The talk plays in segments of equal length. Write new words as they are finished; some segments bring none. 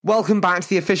Welcome back to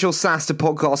the official SaaStr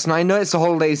podcast, and I know it's the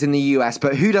holidays in the US,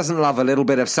 but who doesn't love a little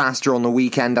bit of SaaStr on the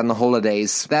weekend and the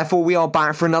holidays? Therefore, we are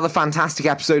back for another fantastic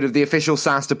episode of the official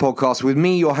SaaStr podcast with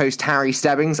me, your host, Harry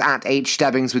Stebbings, at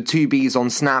HStebbings with 2 B's on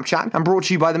Snapchat, and brought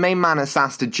to you by the main man at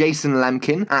SaaStr, Jason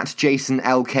Lemkin, at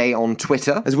JasonLK on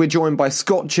Twitter, as we're joined by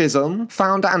Scot Chisholm,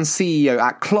 founder and CEO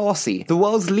at Classy, the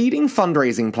world's leading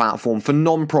fundraising platform for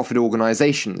non-profit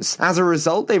organizations. As a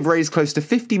result, they've raised close to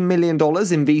 $50 million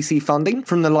in VC funding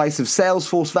from the likes of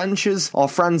Salesforce Ventures, our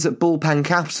friends at Bullpen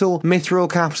Capital, Mithril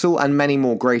Capital, and many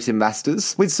more great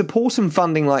investors. With support and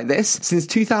funding like this, since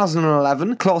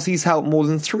 2011, Classy's helped more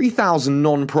than 3,000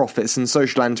 non-profits and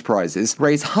social enterprises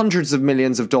raise hundreds of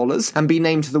millions of dollars and be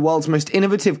named to the world's most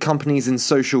innovative companies in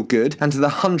social good and to the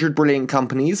 100 Brilliant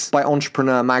Companies by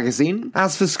Entrepreneur magazine.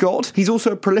 As for Scot, he's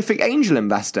also a prolific angel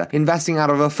investor, investing out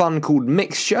of a fund called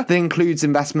Mixture that includes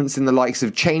investments in the likes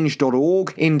of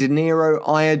Change.org, Indinero,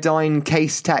 Iodine,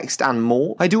 Case Text, and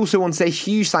more. I do also want to say a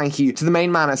huge thank you to the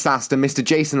main man at SaaStr, Mr.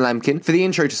 Jason Lemkin, for the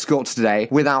intro to Scot today,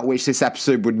 without which this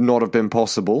episode would not have been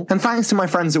possible. And thanks to my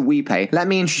friends at WePay, let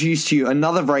me introduce to you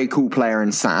another very cool player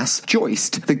in SaaS,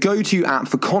 Joist, the go-to app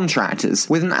for contractors,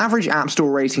 with an average App Store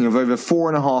rating of over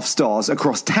 4.5 stars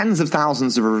across tens of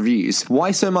thousands of reviews.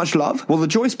 Why so much love? Well, the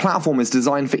Joist platform is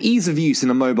designed for ease of use in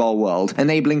a mobile world,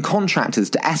 enabling contractors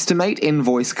to estimate,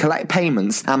 invoice, collect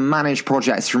payments, and manage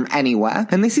projects from anywhere.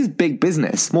 And this is big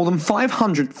business. More than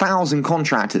 500,000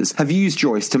 contractors have used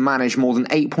Joist to manage more than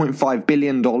 $8.5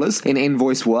 billion in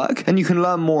invoice work, and you can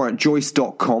learn more at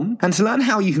joist.com. And to learn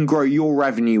how you can grow your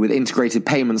revenue with integrated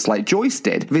payments like Joist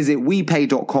did, visit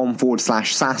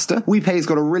wepay.com/SaaStr. WePay's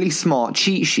got a really smart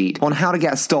cheat sheet on how to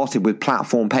get started with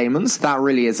platform payments. That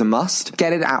really is a must.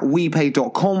 Get it at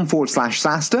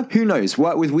wepay.com/SaaStr. Who knows,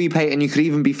 work with WePay and you could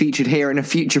even be featured here in a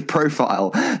future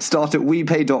profile. Start at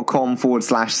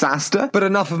wepay.com/SaaStr. But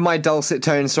enough of my dulcet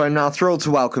tones, so I'm now thrilled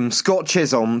to welcome Scot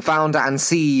Chisholm, founder and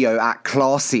CEO at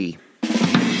Classy.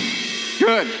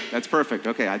 Good. That's perfect.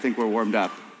 Okay, I think we're warmed up.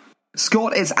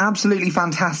 Scot, it's absolutely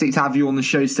fantastic to have you on the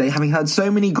show today, having heard so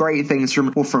many great things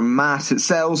from Matt at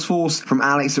Salesforce, from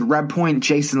Alex at Redpoint,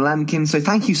 Jason Lemkin. So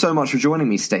thank you so much for joining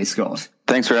me today, Scot.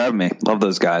 Thanks for having me. Love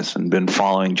those guys and been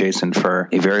following Jason for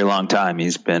a very long time.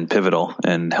 He's been pivotal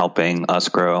in helping us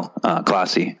grow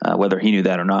Classy. Whether he knew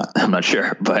that or not, I'm not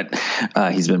sure, but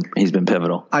he's been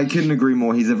pivotal. I couldn't agree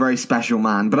more. He's a very special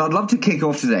man. But I'd love to kick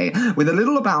off today with a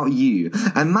little about you.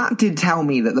 And Matt did tell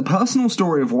me that the personal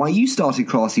story of why you started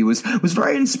Classy was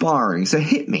very inspiring. So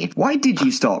hit me. Why did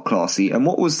you start Classy, and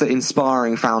what was the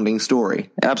inspiring founding story?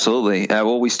 Absolutely.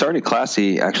 Well, we started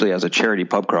Classy actually as a charity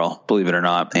pub crawl, believe it or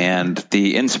not. And the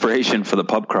inspiration for the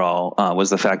pub crawl was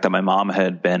the fact that my mom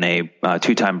had been a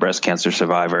 2-time breast cancer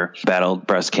survivor, battled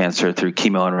breast cancer through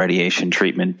chemo and radiation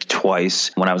treatment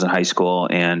twice when I was in high school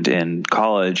and in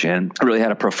college, and it really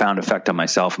had a profound effect on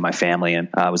myself and my family. And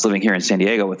I was living here in San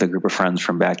Diego with a group of friends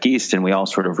from back east, and we all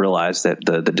sort of realized that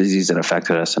the disease had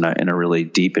affected us in a really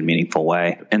deep and meaningful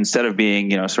way. Instead of being,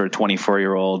 sort of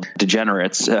 24-year-old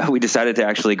degenerates, we decided to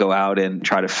actually go out and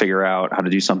try to figure out how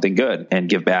to do something good and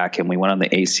give back. And we went on the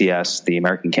ACS, the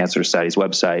American Cancer Society's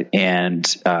website, and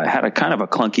had a kind of a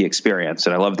clunky experience.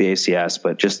 And I love the ACS,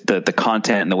 but just the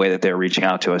content and the way that they were reaching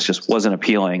out to us just wasn't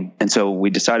appealing. And so we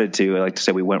decided to, I like to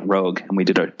say, we went rogue and we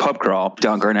did a pub crawl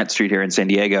down Garnett Street here in San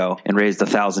Diego and raised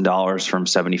 $1,000 from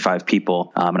 75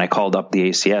 people. And I called up the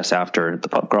ACS after the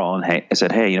pub crawl and I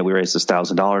said, hey, we raised this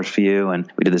 $1,000 for you,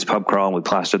 and we did this pub crawl and we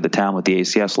plastered the town with the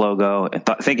ACS logo, and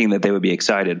thinking that they would be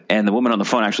excited. And the woman on the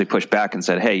phone actually pushed back and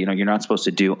said, hey, you're not supposed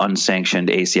to do unsanctioned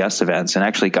ACS events, and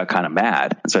actually got kind of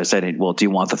mad. And so I said, well, do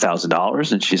you want the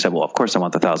 $1,000? And she said, well, of course I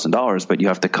want the $1,000, but you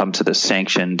have to come to the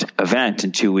sanctioned event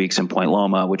in 2 weeks in Point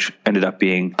Loma, which ended up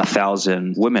being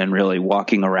 1,000 women really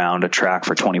walking around a track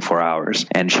for 24 hours.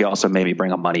 And she also made me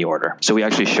bring a money order. So we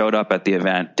actually showed up at the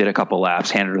event, did a couple laps,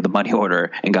 handed her the money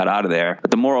order, and got out of there. But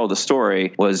the moral of the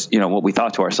story was, what we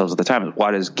thought to ourselves at the time is,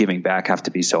 why does giving back have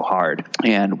to be so hard?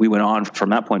 And we went on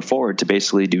from that point forward to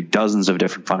basically do dozens of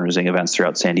different fundraising events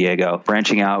throughout San Diego,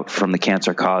 branching out from the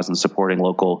cancer cause and supporting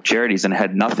local charities, and it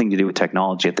had nothing to do with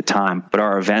technology at the time. But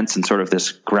our events and sort of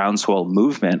this groundswell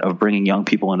movement of bringing young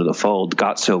people into the fold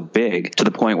got so big to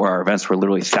the point where our events were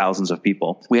literally thousands of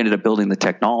people. We ended up building the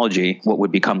technology, what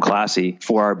would become Classy,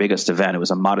 for our biggest event. It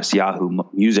was a Modest Yahoo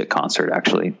music concert,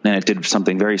 actually. And it did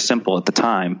something very simple at the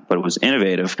time, but it was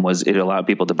innovative, was it allowed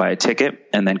people to buy a ticket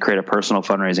and then create a personal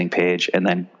fundraising page and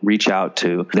then reach out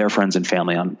to their friends and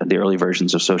family on the early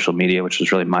versions of social media, which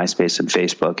was really MySpace and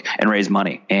Facebook, and raise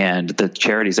money. And the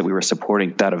charities that we were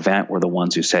supporting at that event were the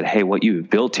ones who said, hey, what you've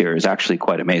built here is actually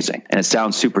quite amazing. And it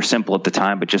sounds super simple at the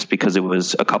time, but just because it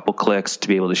was a couple clicks to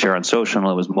be able to share on social, and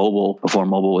it was mobile before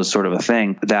mobile was sort of a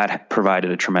thing, that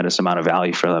provided a tremendous amount of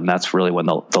value for them. That's really when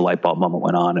the light bulb moment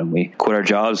went on, and we quit our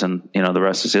jobs, and the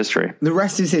rest is history. The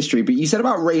rest is history, but you said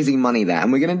about raising money there,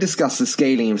 and we're going to discuss the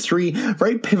scaling of three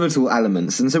very pivotal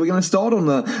elements. And so we're going to start on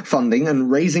the funding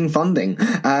and raising funding.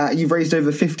 You've raised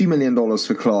over $50 million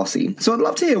for Classy. So I'd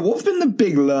love to hear, what's been the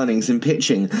big learnings in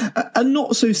pitching a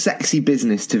not so sexy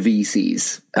business to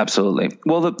VCs? Absolutely.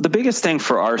 Well, the biggest thing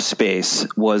for our space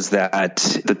was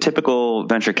that the typical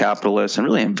venture capitalist and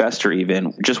really investor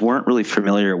even just weren't really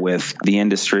familiar with the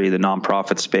industry, the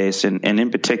nonprofit space, and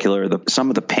in particular, some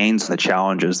of the pains and the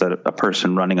challenges that a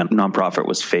person running a nonprofit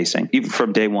was facing. Even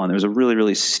from day one, there was a really,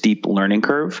 really steep learning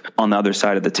curve on the other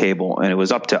side of the table, and it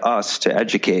was up to us to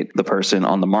educate the person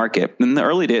on the market. In the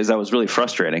early days, that was really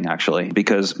frustrating, actually,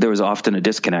 because there was often a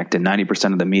disconnect, and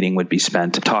 90% of the meeting would be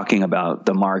spent talking about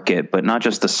the market, but not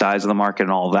just the size of the market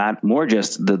and all of that, more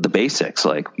just the basics,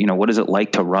 like, what is it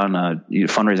like to run a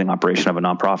fundraising operation of a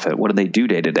nonprofit? What do they do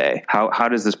day to day? How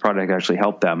does this product actually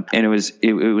help them? And it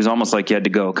was almost like you had to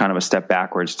go kind of a step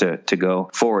backwards to go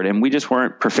forward. And we just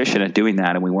weren't proficient at doing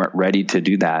that, and we weren't ready to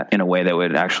do that in a way that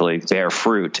would actually bear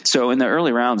fruit. So in the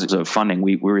early rounds of funding,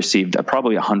 we received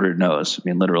probably 100 no's. I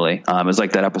mean, literally. It was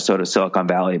like that episode of Silicon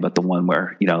Valley, but the one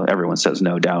where, everyone says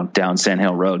no down Sand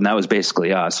Hill Road. And that was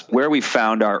basically us. Where we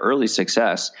found our early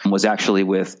success was actually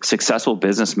with successful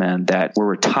businessmen that were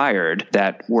retired,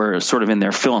 that were sort of in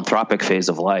their philanthropic phase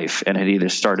of life and had either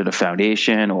started a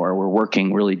foundation or were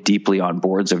working really deeply on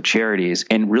boards of charities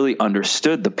and really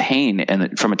understood the pain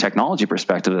and from a technology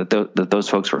perspective that those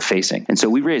folks were facing. And so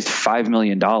we raised $5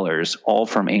 million all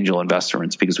from angel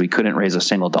investments because we couldn't raise a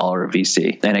single dollar of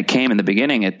VC. And it came in the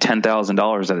beginning at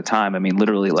 $10,000 at a time. I mean,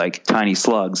 literally like tiny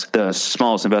slugs. The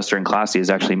smallest investor in Classy is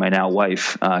actually my now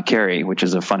wife, Carrie, which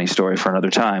is a funny story for another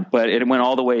time. But it went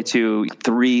all the way to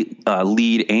 3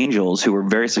 lead angels who were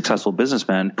very successful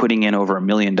businessmen putting in over $1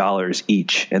 million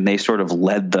each. And they sort of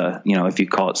led the, if you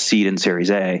call it seed and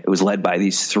Series A, it was led by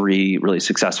these 3 really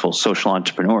successful social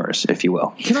entrepreneurs, if you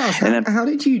will. Can I ask, how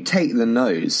did you take the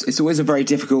no's? It's always a very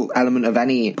difficult element of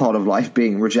any part of life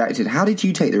being rejected. How did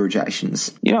you take the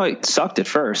rejections? It sucked at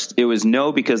first. It was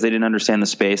no because they didn't understand the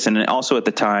space. And also at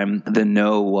the time, the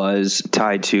no was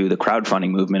tied to the crowdfunding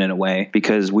movement in a way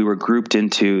because we were grouped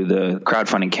into the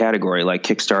crowdfunding category like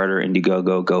Kickstarter,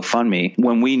 Indiegogo, GoFundMe,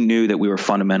 when we knew that we were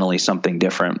fundamentally something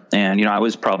different. And, I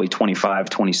was probably 25,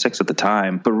 26 at the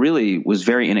time, but really was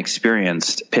very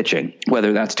inexperienced pitching,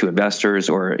 whether that's to investors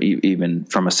or even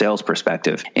from a sales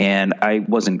perspective. And I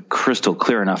wasn't crystal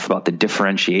clear enough about the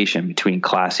differentiation between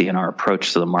Classy and our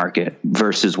approach to the market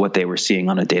versus what they were seeing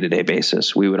on a day-to-day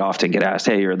basis. We would often get asked,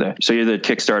 hey, you're the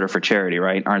Kickstarter for charity,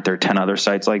 right? Aren't there 10 other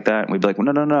sites like that? And we'd be like,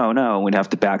 well, no. We'd have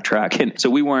to backtrack. And so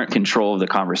we weren't in control of the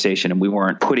conversation and we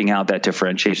weren't putting out that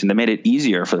differentiation that made it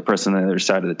easier for the person on the other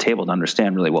side of the table to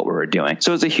understand really what we were doing.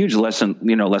 So it's a huge lesson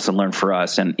learned for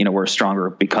us. And, we're stronger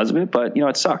because of it, but,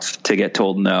 it sucks to get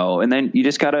told no. And then you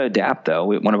just got to adapt, though.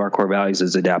 One of our core values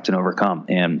is adapt and overcome.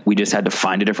 And we just had to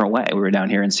find a different way. We were down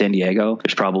here in San Diego.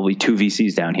 There's probably 2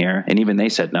 VCs down here. And even they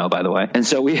said no, by the way. And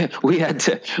so we went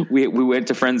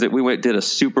to friends did a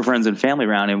super friends and family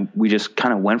round, and we just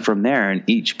kind of went from there. And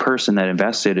each person that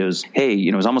invested, it was, hey,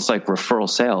 it was almost like referral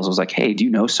sales. It was like, hey, do you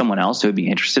know someone else who would be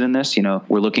interested in this?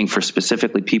 We're looking for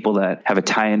specifically people that have a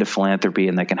tie into philanthropy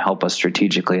and that can help us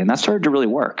strategically. And that started to really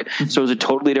work. So it was a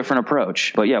totally different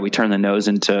approach. But yeah, we turned the no's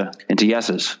into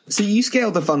yeses. So you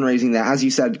scaled the fundraising there, as you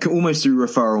said, almost through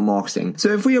referral marketing. So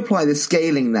if we apply the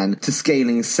scaling then to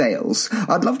scaling sales,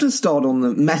 I'd love to start on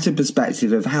the meta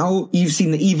perspective of how you've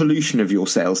seen the evolution of your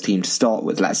sales team to start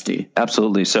with. Let's do.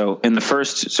 Absolutely. So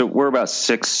we're about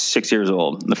six years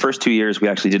old. The first 2 years, we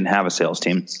actually didn't have a sales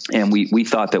team. And we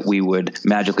thought that we would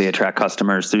magically attract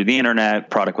customers through the internet.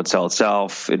 Product would sell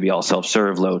itself. It'd be all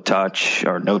self-serve, low touch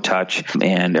or no touch,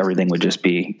 and everything would just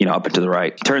be, up and to the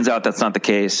right. Turns out that's not the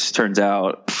case. Turns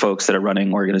out folks that are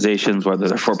running organizations, whether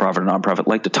they're for-profit or nonprofit,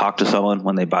 like to talk to someone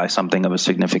when they buy something of a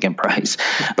significant price.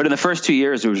 But in the first 2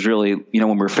 years, it was really, when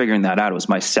we were figuring that out, it was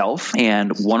myself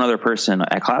and one other person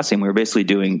at Classy, and we were basically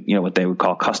doing, what they would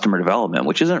call customer development,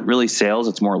 which isn't really sales.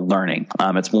 It's more learning.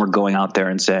 It's more going out there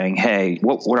and saying, hey,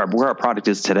 where our product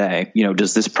is today,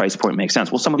 does this price point make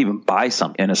sense? Will someone even buy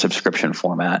something in a subscription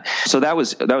format? So that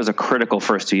was a critical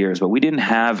first 2 years, but we didn't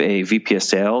have a VP of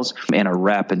sales and a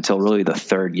rep until really the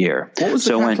third year. What was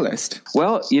the catalyst?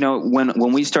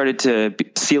 When we started to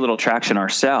see a little traction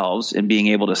ourselves and being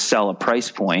able to sell a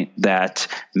price point that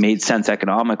made sense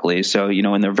economically. So,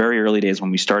 in the very early days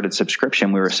when we started started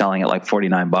subscription, we were selling at like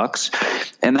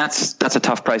 $49. And that's a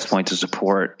tough price point to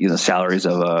support, salaries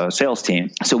of a sales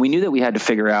team. So we knew that we had to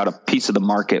figure out a piece of the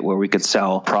market where we could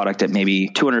sell product at maybe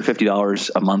 $250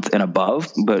 a month and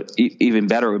above, but even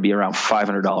better would be around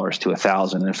 $500 to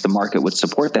 $1,000. And if the market would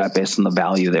support that based on the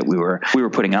value that we were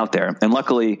putting out there. And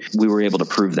luckily we were able to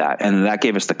prove that. And that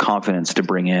gave us the confidence to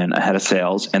bring in a head of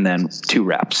sales and then 2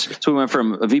 reps. So we went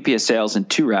from a VP of sales and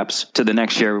 2 reps to the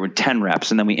next year we were 10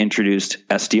 reps. And then we introduced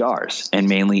SDRs, and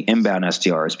mainly inbound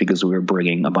SDRs, because we were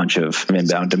bringing a bunch of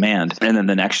inbound demand. And then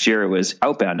the next year it was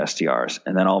outbound SDRs.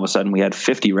 And then all of a sudden we had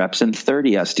 50 reps and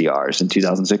 30 SDRs in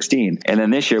 2016. And then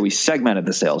this year we segmented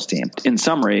the sales team. In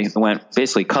summary, it went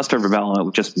basically customer development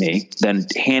with just me, then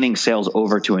handing sales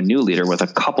over to a new leader with a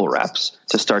couple reps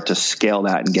to start to scale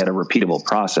that and get a repeatable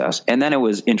process. And then it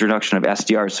was introduction of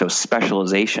SDRs, so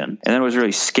specialization. And then it was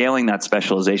really scaling that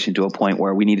specialization to a point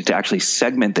where we needed to actually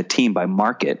segment the team by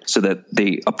market so that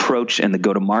the approach and the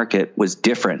go-to-market was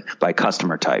different by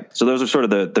customer type. So those are sort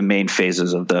of the main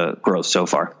phases of the growth so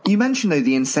far. You mentioned, though,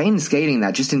 the insane scaling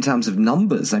that just in terms of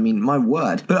numbers. I mean, my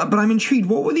word. But I'm intrigued.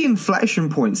 What were the inflection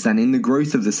points then in the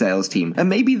growth of the sales team? And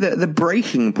maybe the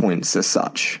breaking points as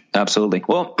such? Absolutely.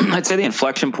 Well, I'd say the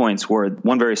inflection points were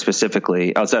one very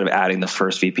specifically, outside of adding the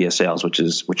first VP of sales, which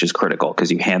is critical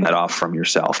because you hand that off from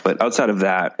yourself. But outside of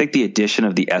that, I think the addition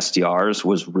of the SDRs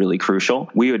was really crucial.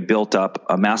 We had built up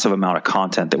a massive amount of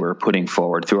content that we were putting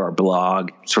forward through our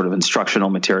blog, sort of instructional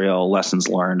material, lessons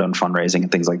learned on fundraising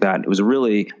and things like that. It was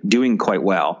really doing quite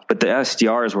well. But the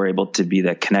SDRs were able to be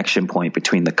that connection point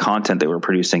between the content that we're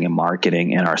producing in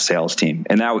marketing and our sales team.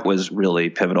 And that was really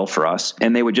pivotal for us.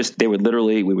 And we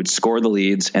would score the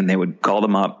leads and they would call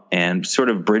them up and sort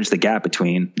of bridge the gap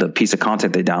between the piece of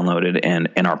content they downloaded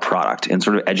and our product and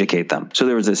sort of educate them. So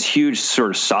there was this huge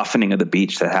sort of softening of the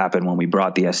beach that happened when we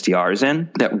brought the SDRs in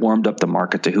that warmed up the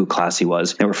market to who Classy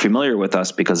was. They were familiar with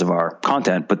us because of our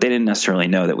content, but they didn't necessarily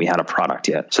know that we had a product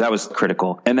yet. So that was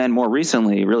critical. And then more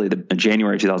recently, really in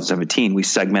January 2017, we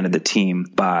segmented the team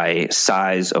by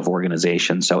size of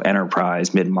organization. So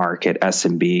enterprise, mid-market,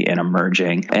 SMB, and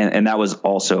emerging. And that was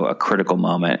also a critical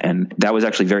moment. And that was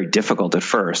actually very difficult at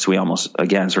first. We almost,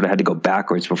 again, sort of had to go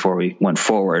backwards before we went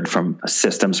forward from a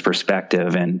systems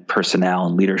perspective and personnel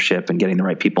and leadership and getting the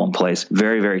right people in place.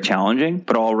 Very, very challenging.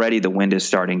 But already the wind is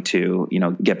starting to,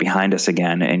 get behind us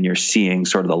again. And you're seeing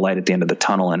sort of the light at the end of the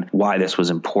tunnel and why this was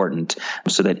important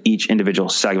so that each individual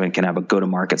segment can have a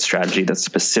go-to-market strategy that's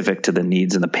specific to the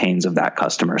needs and the pains of that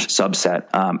customer subset.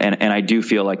 And I do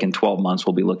feel like in 12 months,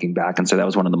 we'll be looking back. And so that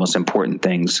was one of the most important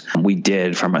things we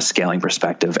did from a scaling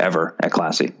perspective ever at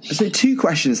Classy. So 2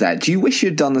 questions there. Do you wish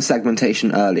you'd done the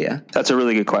segmentation earlier? That's a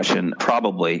really good question.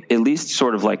 Probably, at least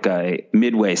sort of like a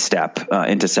midway step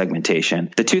into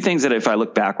segmentation. The 2 things that if I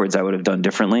look backwards, I would have done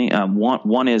differently.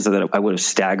 One is that I would have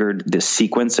staggered the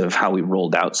sequence of how we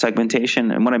rolled out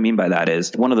segmentation. And what I mean by that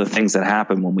is one of the things that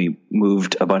happened when we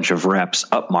moved a bunch of reps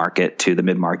upmarket to the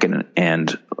mid-market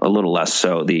and a little less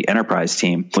so the enterprise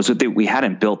team was that we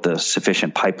hadn't built the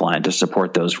sufficient pipeline to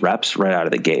support those reps right out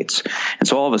of the gates. And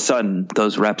so all of a sudden,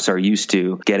 those reps are used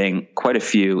to getting quite a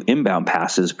few inbound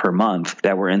passes per month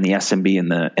that were in the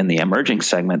SMB and the emerging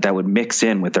segment that would mix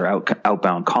in with their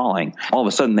outbound calling. All of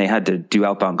a sudden, they had to do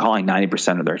outbound calling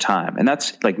 90% of their time. And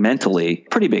that's like mentally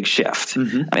pretty big shift.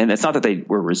 Mm-hmm. And it's not that they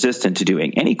were resistant to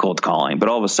doing any cold calling, but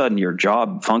all of a sudden your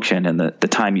job function and the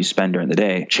time you spend during the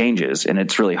day changes, and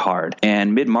it's really hard.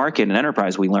 And mid-market and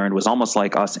enterprise, we learned, was almost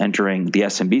like us entering the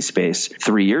SMB space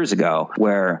 3 years ago,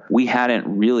 where we had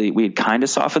kind of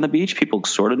softened the beach. People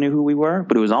sort of knew who we were,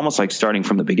 but it was almost like starting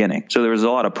from the beginning. So there was a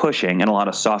lot of pushing and a lot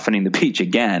of softening the beach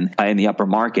again in the upper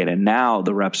market. And now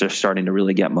the reps are starting to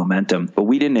really get momentum. But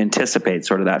we didn't anticipate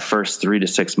sort of that first 3 to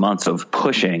 6 months of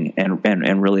pushing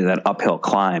and really that uphill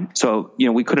climb. So,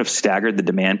 we could have staggered the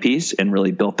demand piece and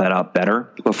really built that up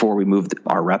better before we moved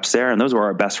our reps there. And those were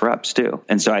our best reps too.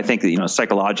 And so I think that,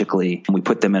 psychologically, we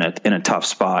put them in a tough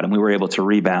spot and we were able to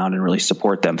rebound and really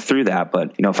support them through that.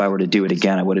 But, if I were to do it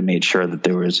again, I would have made sure that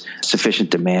there was sufficient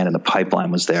demand and the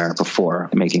pipeline was there before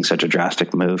making such a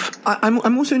drastic move.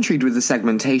 I'm also intrigued with the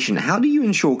segmentation. How do you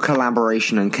ensure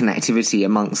collaboration and connectivity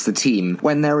amongst the team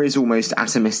when there is almost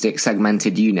atomistic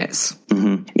segmented units?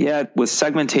 Mm-hmm. Yeah, with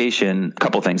segmentation, a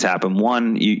couple things happen.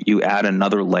 One, you add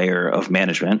another layer of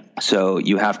management. So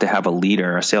you have to have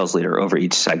a sales leader over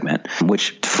each segment,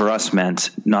 which for us meant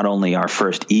not only our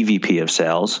first EVP of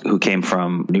sales, who came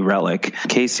from New Relic,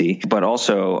 Casey, but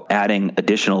also adding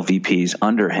additional VPs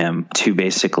under him to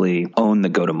basically own the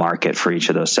go-to-market for each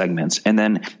of those segments. And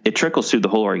then it trickles through the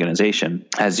whole organization,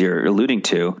 as you're alluding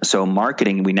to. So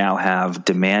marketing, we now have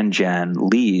demand gen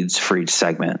leads for each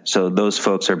segment. So those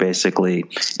folks are basically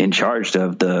in charge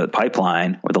of the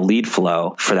pipeline or the lead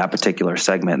flow for that particular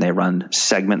segment. They run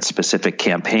segment-specific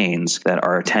campaigns that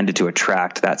are intended to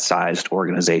attract that sized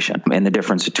organization. And the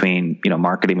difference between,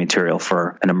 marketing material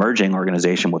for an emerging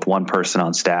organization with one person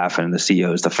on staff and the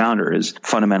CEO is the founder is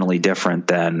fundamentally different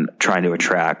than trying to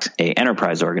attract a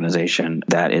enterprise organization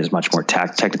that is much more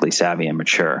technically savvy and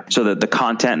mature. So that the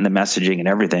content and the messaging and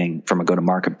everything from a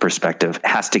go-to-market perspective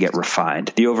has to get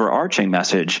refined. The overarching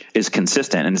message is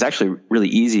consistent, and it's actually really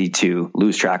easy to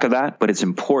lose track of that, but it's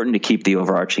important to keep the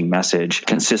overarching message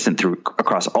consistent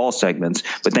across all segments.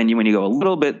 But then when you go a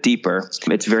little bit deeper,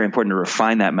 it's very important to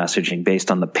refine that messaging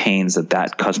based on the pains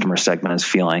that customer segment is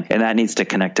feeling. And that needs to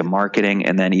connect to marketing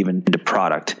and then even to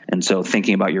product. And so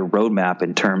thinking about your roadmap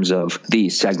in terms of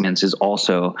these segments is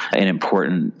also an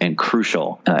important and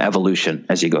crucial evolution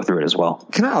as you go through it as well.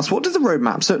 Can I ask, what does the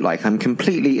roadmaps look like? I'm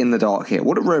completely in the dark here.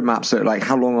 What do roadmaps look like?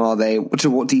 How long are they? To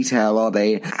what detail are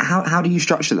they? How do you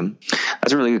structure them?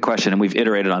 That's a really good question. And we've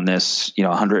iterated on this,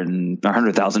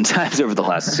 100,000 times over the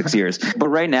last 6 years. But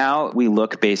right now we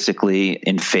look basically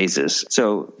in phases.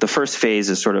 So the first phase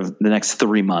is sort of the next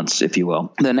 3 months, if you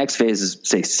will. The next phase is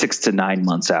say 6 to 9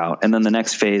 months out. And then the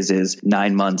next phase is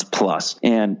 9 months plus.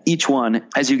 And each one,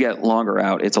 as you get longer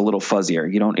out, it's a little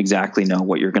fuzzier. You don't exactly know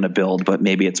what you're going to build, but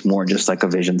maybe it's more just like a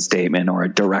vision statement or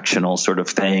a directional sort of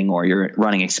thing, or you're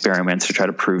running experiments to try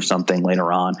to prove something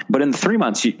later on. But in the 3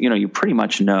 months, you pretty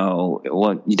much know,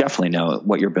 well, you definitely know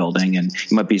what you're building, and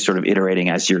you might be sort of iterating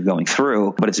as you're going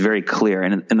through, but it's very clear.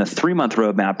 And the 3 month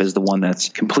roadmap is the one that's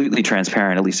completely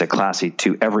transparent, at least at Classy,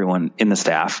 to everyone in the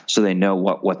staff, so they know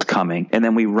what's coming. And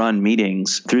then we run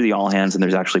meetings through the all hands, and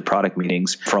there's actually product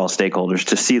meetings for all stakeholders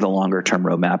to see the longer term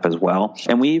roadmap as well.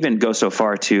 And we even go so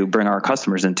far to bring our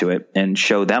customers into it and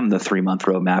show them the 3 month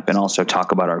roadmap and also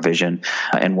talk about our vision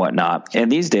and whatnot.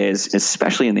 And these days,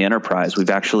 especially in the enterprise, we've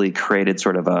actually created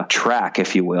sort of a track,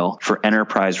 if you will, for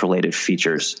enterprise related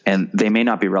features. And they may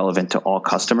not be relevant to all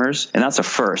customers. And that's a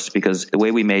first, because the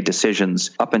way we made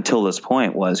decisions up until this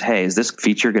point was, hey, is this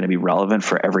feature going to be relevant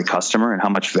for every customer, and how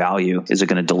much value is it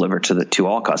going to deliver to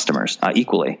all customers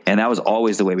equally? And that was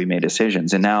always the way we made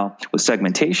decisions. And now with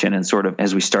segmentation and sort of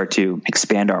as we start to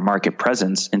expand our market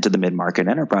presence into the mid-market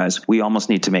enterprise, we almost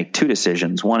need to make two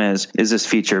decisions. One is this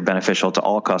feature beneficial to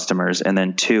all customers? And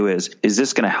then two is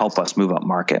this going to help us move up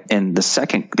market? And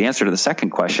the answer to the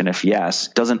second question, if yes,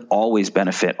 doesn't always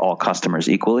benefit all customers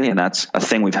equally. And that's a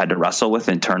thing we've had to wrestle with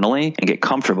internally and get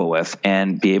comfortable with,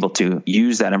 and be able to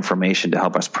use that information to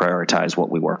help us prioritize what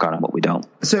we work on and what we don't.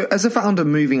 So as a founder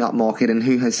moving up market and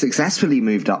who has successfully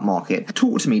moved up market,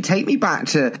 talk to me, take me back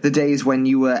to the days when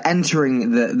you were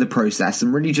entering the process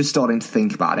and really just starting to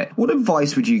think about it. What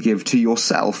advice would you give to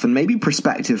yourself and maybe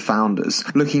prospective founders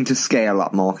looking to scale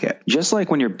up market? Just like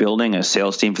when you're building a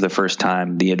sales team for the first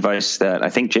time, the advice that I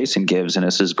think Jason gives, and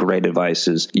this is great advice,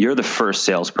 is you're the first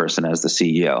salesperson as the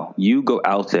CEO. You go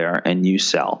out there and you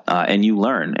sell and you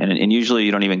learn. And usually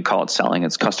you don't even call it selling,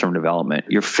 it's customer development.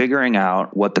 You're figuring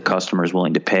out what the customer is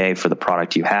willing to pay for the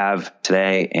product you have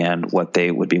today and what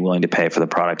they would be willing to pay for the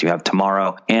product you have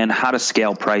tomorrow, and how to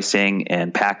scale pricing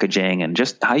and packaging and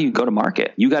just how you go to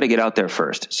market. You got to get out there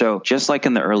first. So just like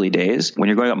in the early days, when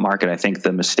you're going up market, I think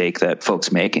the mistake that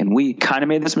folks make, and we kind of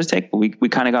made this mistake, but we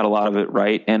kind of got a lot of it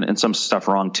right and some stuff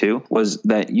wrong too, was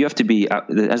that you have to be,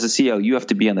 as a CEO, you have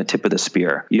to be on the tip of the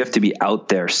spear. You have to be out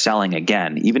there selling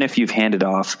again. Even if you've handed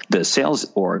off the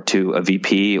sales org to a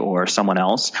VP or someone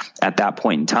else at that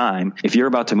point in time, if you're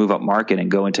about to move up market and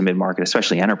go into mid-market,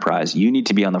 especially enterprise, you need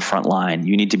to be on the front line.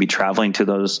 You need to be traveling to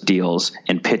those deals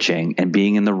and pitching and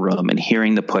being in the room and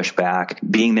hearing the pushback,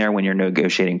 being there when you're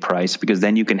negotiating price, because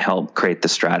then you can help create the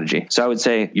strategy. So I would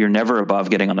say you're never above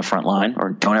getting on the front line, or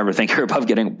don't ever think you're above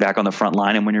getting back on the front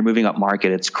line. And when you're moving up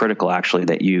market, it's critical actually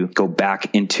that you go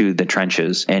back into the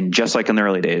trenches, and just like in the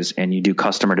early days, and you do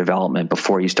customer development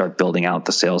before you start building out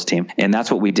the sales team. And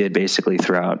that's what we did basically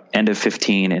throughout end of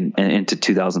 15 and into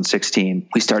 2016.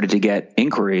 We started to get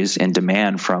inquiries and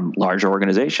demand from larger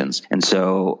organizations. And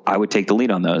so I would take the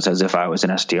lead on those as if I was an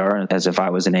SDR, as if I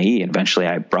was an AE. Eventually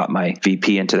I brought my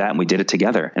VP into that and we did it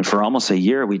together. And for almost a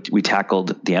year, we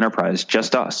tackled the enterprise,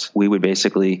 just us. We would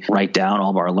basically write down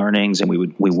all of our learnings, and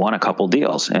we won a couple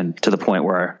deals, and to the point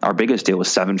where our biggest deal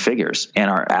was 7 figures. And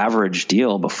our average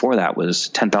deal before that was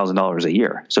 $10,000 a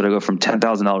year. So to go from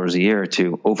 $10,000 a year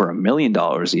to over $1 million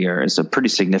a year is a pretty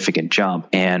significant jump.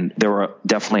 And there were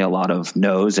definitely a lot of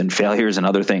no's and failures and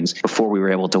other things before we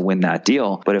were able to win that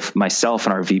deal. But if myself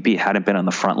and our VP hadn't been on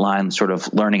the front line, sort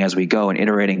of learning as we go and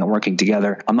iterating and working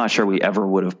together, I'm not sure we ever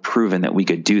would have proven that we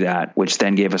could do that, which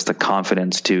then gave us the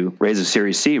confidence to raise a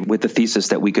Series C with the thesis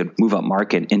that we could move up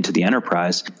market into the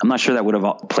enterprise. I'm not sure that would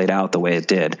have played out the way it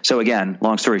did. So again,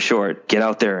 long story short, get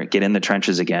out there, get in the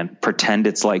trenches again, pretend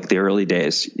it's like the early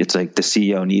days. It's like the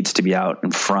CEO needs to be out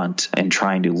in front and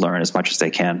trying to learn as much as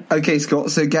they can. Okay, Scott,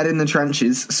 so get in the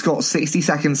trenches. Scott, 60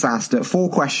 seconds SaaStr, 4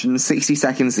 questions, 60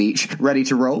 seconds each. Ready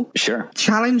to roll? Sure.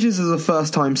 Challenges as a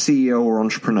first-time CEO or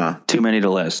entrepreneur? Too many to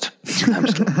list.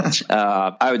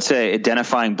 I would say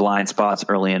identifying blind spots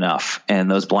early enough, and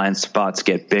those blind spots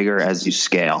get bigger as you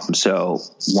scale. So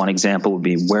one example would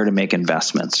be where to make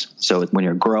investments. So when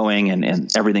you're growing and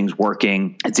everything's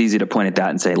working, it's easy to point at that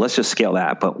and say, let's just scale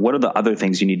that. But what are the other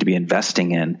things you need to be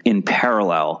investing in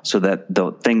parallel so that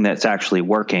the thing that's actually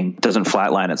working doesn't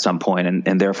flatline at some point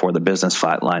and therefore the business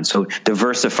flatlines? So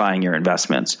diversifying your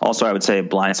investments. Also, I would say a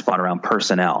blind spot around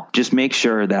personnel. Just make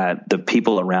sure that the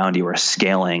people around you are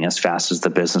scaling as fast as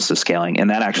the business is scaling. And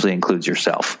that actually includes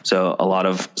yourself. So a lot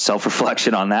of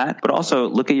self-reflection on that, but also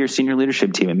look at your senior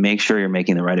leadership team and make sure you're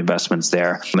making the right investments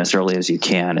there as early as you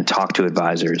can, and talk to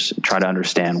advisors, try to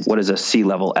understand what does a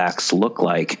C-level X look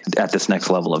like at this next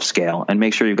level of scale, and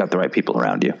make sure you've got the right people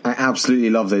around you. I absolutely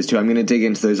love those two. I'm going to dig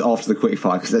into those after the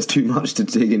quickfire because there's too much to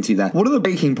dig into there. What are the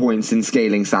breaking points in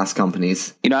scaling SaaS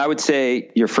companies? I would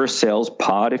say your first sales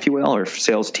pod, if you will, or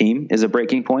sales team is a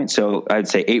breaking point. So I'd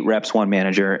say 8 reps, 1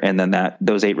 manager, and then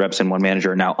those 8 reps and 1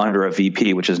 manager are now under a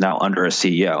VP, which is now under a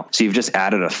CEO. So you've just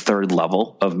added a third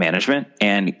level of management,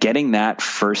 and getting that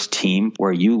first team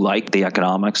where you like the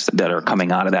economics that are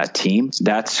coming out of that team,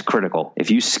 that's critical.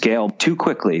 If you scale too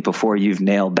quickly before you've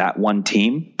nailed that one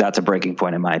team, that's a breaking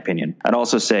point in my opinion. I'd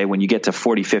also say when you get to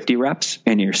 40, 50 reps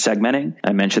and you're segmenting,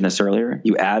 I mentioned this earlier,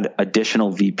 you add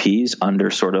additional VPs under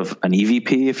sort of an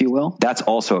EVP, if you will. That's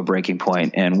also a breaking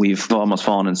point. And we've almost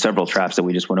fallen in several traps that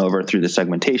we just went over through the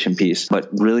segmentation piece, but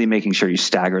really making sure you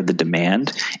stagger the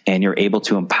demand and you're able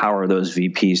to empower those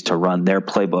VPs to run their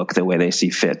playbook the way they see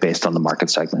fit based on the market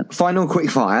segment. Final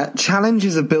quickfire,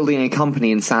 challenges of building a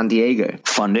company in San Diego.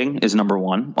 Funding is number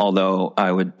one, although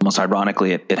I would most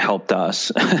ironically, it helped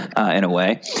us in a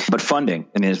way. But funding,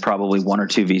 there's probably 1 or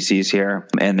 2 VCs here,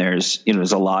 and there's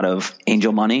a lot of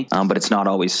angel money, but it's not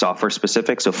always software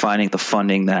specific. So finding the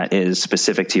funding that is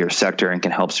specific to your sector and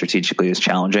can help strategically is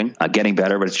challenging. Getting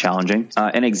better, but it's challenging.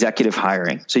 And executive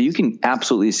hiring. So you can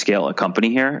absolutely scale a company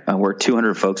here. We're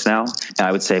 200 folks now.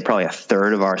 I would say probably a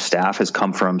third of our staff has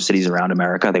come from cities around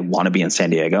America. They want to be in San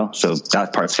Diego. So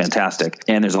that part's fantastic.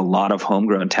 And there's a lot of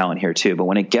homegrown talent here too. But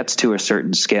when it gets to a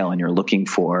certain scale and you're looking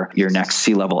for your next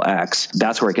C-level X,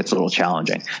 that's where it gets a little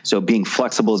challenging. So being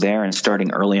flexible there and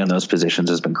starting early on those positions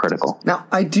has been critical. Now,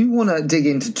 I do want to dig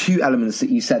into 2 elements that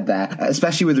you said there,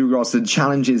 especially with regards to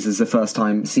challenges as a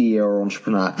first-time CEO or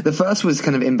entrepreneur. The first was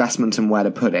kind of investment and where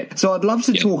to put it. So I'd love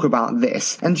to talk about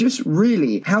this and just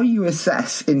really how you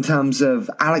assess in terms of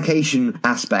allocation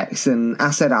aspects and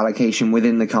asset allocation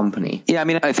within the company. Yeah,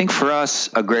 I think for us,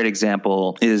 a great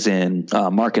example is in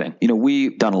marketing.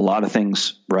 We've done a lot of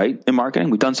things right in marketing.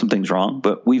 We've done some things wrong,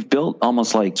 but we've built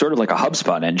almost sort of like a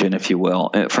HubSpot engine, if you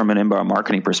will, from an inbound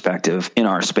marketing perspective in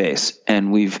our space.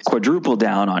 And we've quadrupled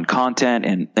down on content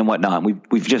and whatnot.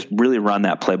 We've just really run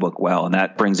that playbook well, and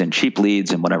that brings in cheap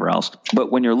leads and whatever else.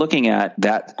 But when you're looking at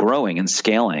that growing and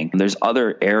scaling, there's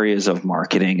other areas of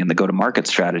marketing and the go-to-market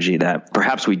strategy that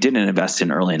perhaps we didn't invest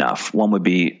in early enough. One would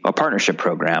be a partnership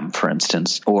program, for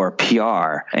instance, or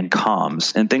PR and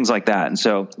comms and things like that. And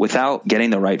so without getting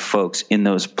the right folks in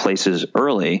those places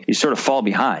early, you sort of fall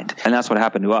behind. And that's what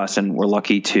happened to us. And we're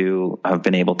lucky to have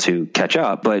been able to catch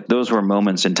up. But those were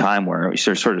moments in time where you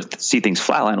sort of see things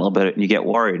flatline a little bit and you get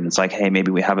worried. And it's like, hey,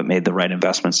 maybe we haven't made the right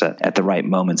investments at the right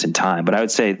moments in time. But I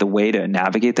would say the way to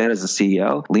navigate that as a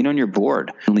CEO, lean on your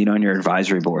board and lean on your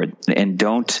advisory board. And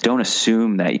don't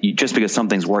assume that just because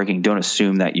something's working, don't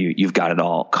assume that you've got it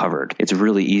all covered. It's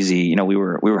really easy. We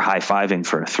were high-fiving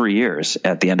for 3 years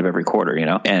at the end of every quarter,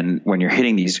 and when you're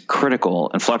hitting these critical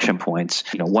inflection points,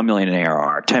 1 million in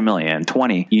ARR, 10 million,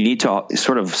 20, you need to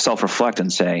sort of self-reflect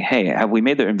and say, hey, have we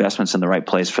made the investments in the right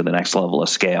place for the next level of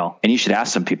scale? And you should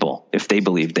ask some people if they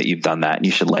believe that you've done that, and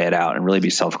you should lay it out and really be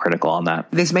self-critical on that.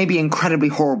 This may be incredibly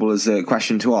horrible as a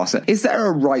question to ask. Is there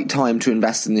a right time to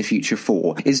invest in the future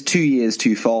for? Is 2 years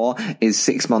too far? Is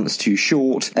 6 months too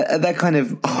short? Are there kind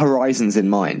of horizons in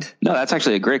mind? No, that's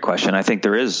actually a great question. I think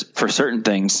there is, for certain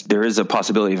things, there is a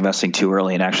possibility of investing too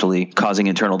early and actually causing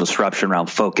internal disruption around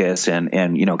focus and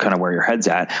kind of where your head's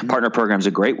at. Mm-hmm. Partner program's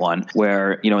a great one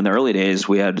where, in the early days,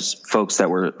 we had folks that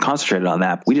were concentrated on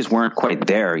that. We just weren't quite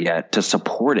there yet to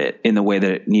support it in the way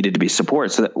that it needed to be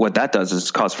supported. So what that does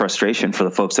is cause frustration for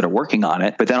the folks that are working on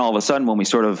it. But then all of a sudden, when we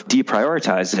sort of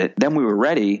deprioritized it, then we were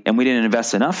ready and we didn't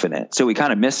invest enough in it. So we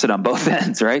kind of missed it on both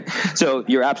ends, right? So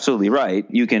you're absolutely right.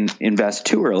 You can invest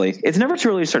too early. It's never too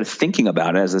early to start thinking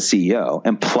about it as a CEO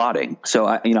and plotting. So So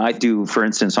I do, for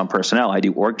instance, on personnel, I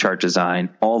do org chart design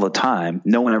all the time.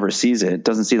 No one ever sees it,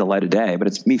 doesn't see the light of day, but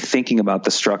it's me thinking about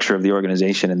the structure of the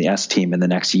organization and the S team in the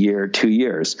next year, 2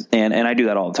 years. And I do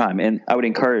that all the time. And I would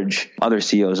encourage other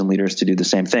CEOs and leaders to do the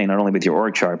same thing, not only with your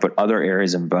org chart, but other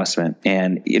areas of investment.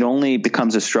 And it only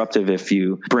becomes disruptive if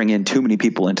you bring in too many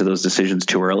people into those decisions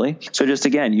too early. So just,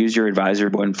 again, use your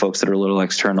advisor board and folks that are a little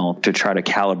external to try to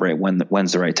calibrate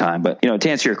when's the right time. But, to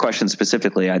answer your question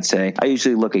specifically, I'd say I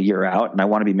usually look a year out, and I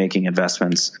want to be making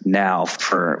investments now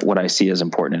for what I see as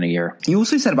important in a year. You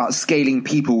also said about scaling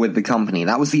people with the company.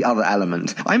 That was the other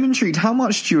element. I'm intrigued. How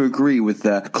much do you agree with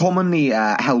the commonly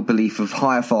held belief of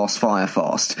hire fast, fire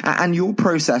fast, and your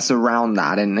process around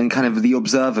that and kind of the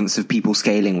observance of people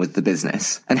scaling with the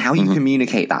business and how you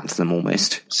communicate that to them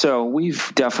almost? So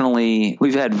we've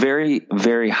had very,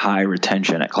 very high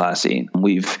retention at Classy.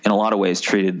 We've, in a lot of ways,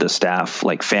 treated the staff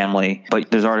like family, but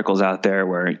there's articles out there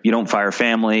where you don't fire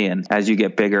family. And as you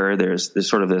get bigger, there's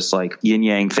sort of this like yin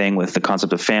yang thing with the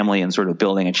concept of family and sort of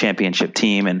building a championship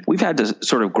team. And we've had to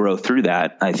sort of grow through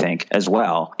that, I think, as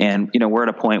well. And, we're at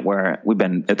a point where we've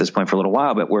been at this point for a little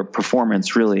while, but where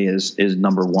performance really is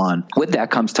number one. With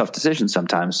that comes tough decisions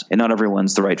sometimes. And not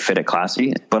everyone's the right fit at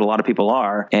Classy, but a lot of people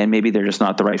are. And maybe they're just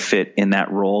not the right fit in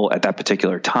that role at that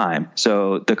particular time.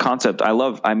 So the concept I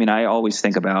always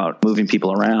think about moving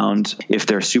people around. If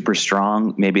they're super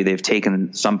strong, maybe they've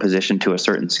taken some position to a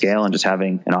certain scale, and just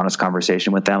having an honest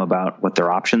conversation with them about what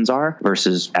their options are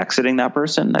versus exiting that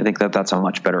person. I think that's a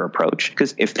much better approach,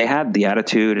 because if they had the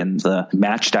attitude and the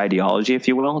matched ideology, if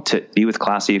you will, to be with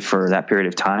Classy for that period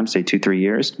of time, say 2-3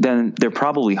 years, then they're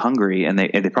probably hungry and they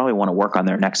probably want to work on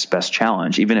their next best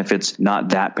challenge, even if it's not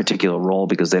that particular role,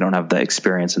 because they don't have the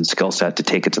experience and skill set to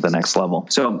take it to the next level.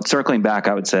 So circling back,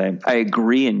 I would say I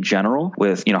agree in general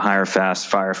with, hire fast,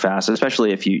 fire fast,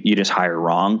 especially if you just hire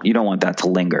wrong. You don't want that to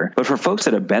linger. But for folks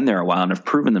that have been there a while and have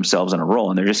proven themselves in a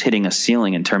role and they're just hitting a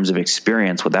ceiling in terms of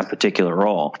experience with that particular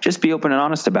role, just be open and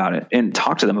honest about it and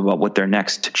talk to them about what their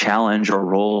next challenge or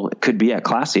role could be at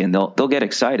Classy, and they'll get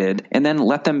excited, and then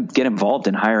let them get involved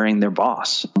in hiring their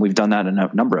boss. We've done that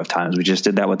a number of times. We just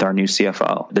did that with our new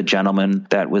CFO. The gentleman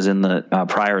that was in the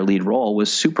prior lead role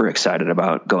was super excited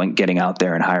about getting out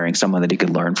there and hiring someone that he could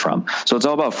learn from. So it's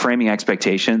all about framing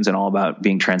expectations and all about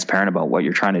being transparent about what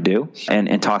you're trying to do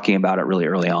and talking about it really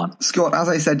early on. Scott, as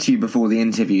I said to you before the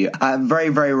interview, very,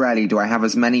 very rarely do I have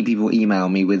as many people email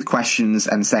me with questions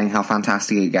and saying how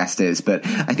fantastic a guest is, but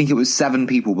I think it was 7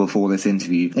 people before this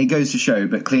interview. It goes to show,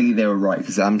 but clearly they were right,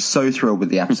 because I'm so thrilled with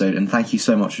the episode, and thank you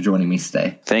so much for joining me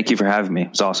today. Thank you for having me.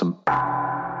 It was awesome.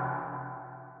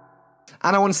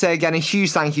 And I want to say again a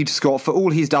huge thank you to Scott for all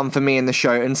he's done for me in the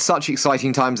show, and such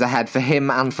exciting times ahead for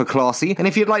him and for Classy. And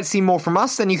if you'd like to see more from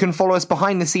us, then you can follow us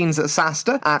behind the scenes at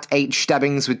SaaStr at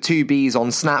hstebbings with 2 B's on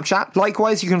Snapchat.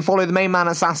 Likewise, you can follow the main man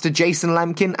at SaaStr, Jason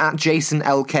Lemkin, at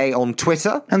JasonLK on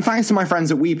Twitter. And thanks to my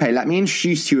friends at WePay, let me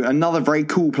introduce to you another very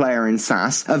cool player in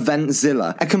SaaS,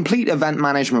 Eventzilla, a complete event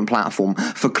management platform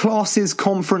for classes,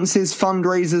 conferences,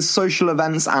 fundraisers, social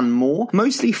events, and more.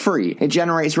 Mostly free, it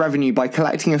generates revenue by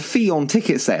collecting a fee on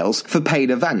ticket sales for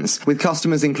paid events, with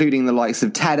customers including the likes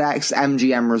of TEDx,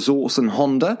 MGM Resorts, and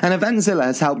Honda. And Eventzilla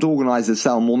has helped organisers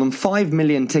sell more than 5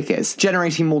 million tickets,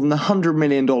 generating more than $100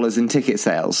 million in ticket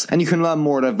sales. And you can learn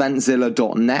more at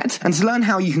eventzilla.net. And to learn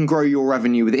how you can grow your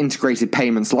revenue with integrated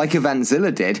payments like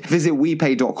Eventzilla did, visit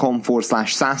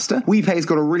wepay.com/SaaStr. WePay's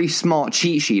got a really smart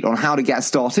cheat sheet on how to get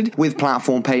started with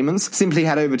platform payments. Simply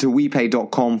head over to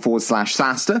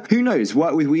wepay.com/SaaStr. Who knows,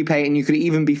 work with WePay and you could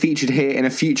even be featured here in a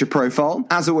future profile.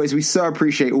 As always, we so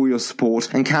appreciate all your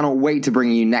support and cannot wait to bring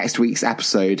you next week's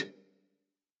episode.